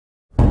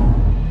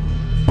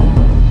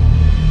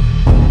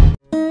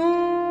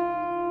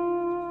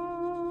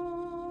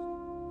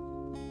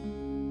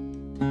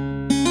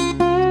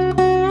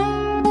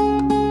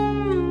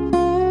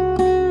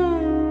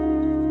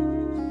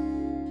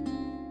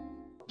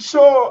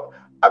So,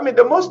 I mean,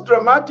 the most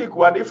dramatic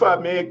one, if I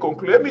may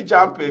conclude, let me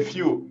jump a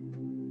few.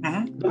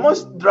 The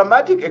most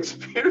dramatic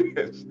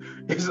experience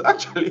is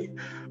actually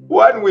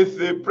one with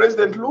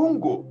President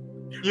Lungu.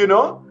 You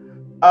know,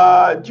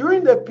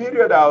 during the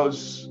period I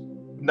was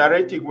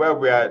narrating where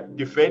we are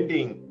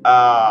defending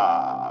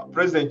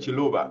President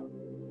Chiluba,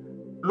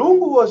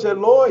 Lungu was a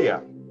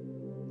lawyer,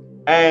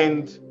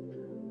 and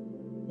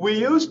we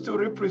used to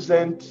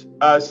represent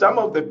some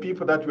of the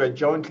people that were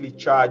jointly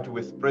charged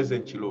with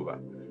President Chiluba.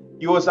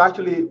 He was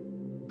actually,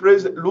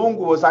 President Lungu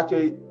was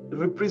actually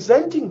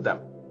representing them.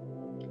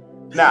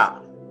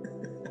 Now,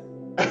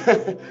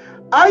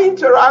 I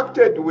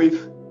interacted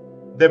with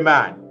the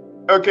man,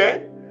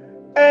 okay?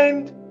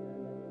 And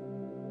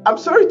I'm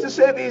sorry to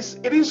say this,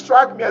 it didn't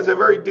strike me as a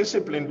very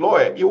disciplined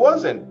lawyer. He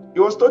wasn't. He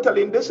was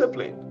totally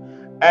indisciplined.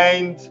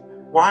 And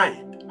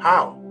why?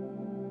 How?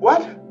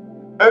 What?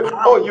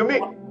 How? Oh, you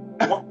mean?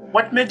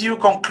 What made you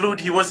conclude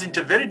he wasn't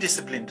a very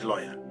disciplined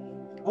lawyer?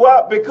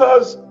 Well,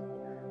 because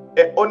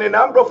on a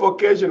number of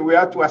occasions we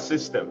had to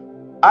assist him.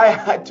 I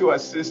had to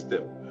assist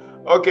him.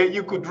 Okay,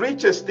 you could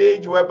reach a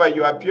stage whereby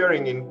you're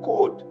appearing in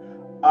court.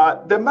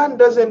 The man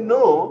doesn't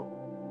know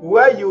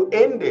where you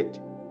ended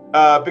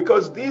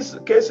because these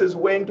cases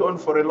went on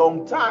for a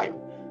long time.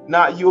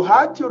 Now, you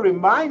had to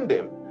remind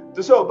him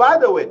to say, oh, by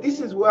the way, this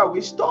is where we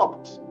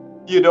stopped,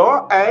 you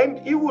know, and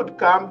he would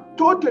come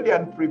totally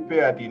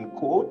unprepared in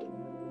court.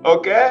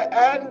 Okay,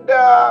 and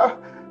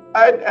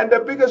the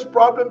biggest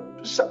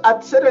problem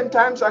at certain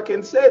times, I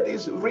can say,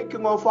 this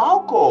reeking of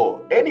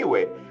alcohol.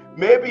 Anyway,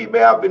 maybe he may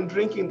have been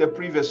drinking the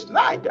previous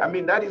night. I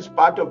mean, that is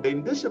part of the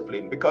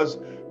indiscipline, because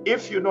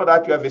if you know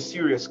that you have a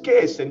serious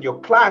case and your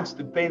client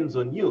depends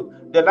on you,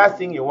 the last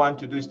thing you want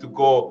to do is to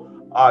go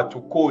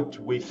to court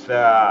with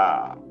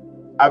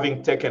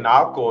having taken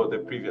alcohol the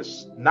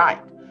previous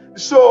night.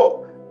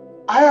 So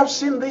I have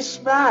seen this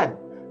man,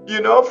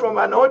 you know, from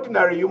an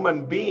ordinary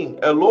human being,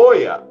 a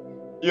lawyer,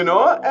 you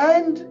know,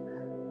 and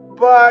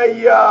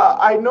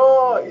I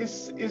know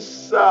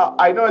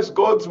it's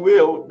God's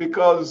will,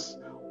 because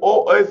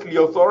all earthly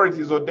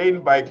authorities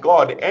ordained by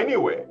God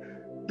anyway.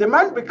 The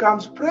man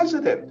becomes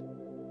president.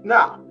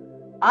 Now,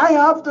 I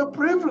have the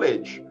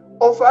privilege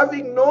of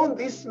having known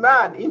this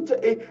man,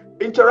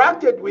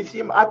 interacted with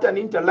him at an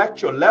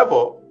intellectual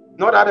level,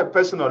 not at a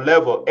personal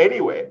level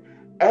anyway.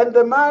 And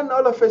the man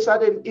all of a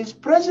sudden is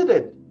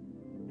president.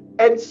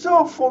 And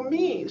so for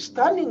me,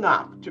 standing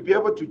up to be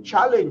able to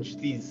challenge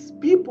these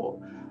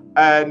people,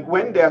 and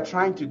when they are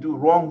trying to do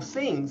wrong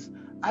things,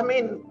 I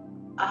mean,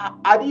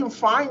 I didn't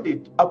find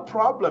it a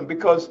problem,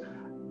 because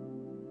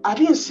I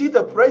didn't see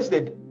the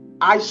president.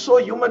 I saw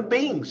human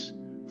beings,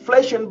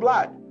 flesh and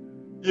blood,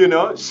 you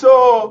know.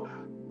 So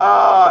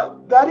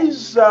that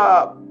is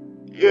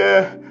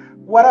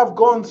what I've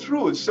gone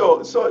through.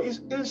 So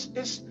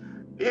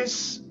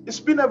it's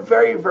been a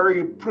very,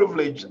 very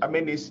privileged. I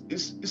mean,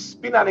 it's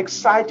been an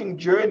exciting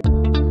journey.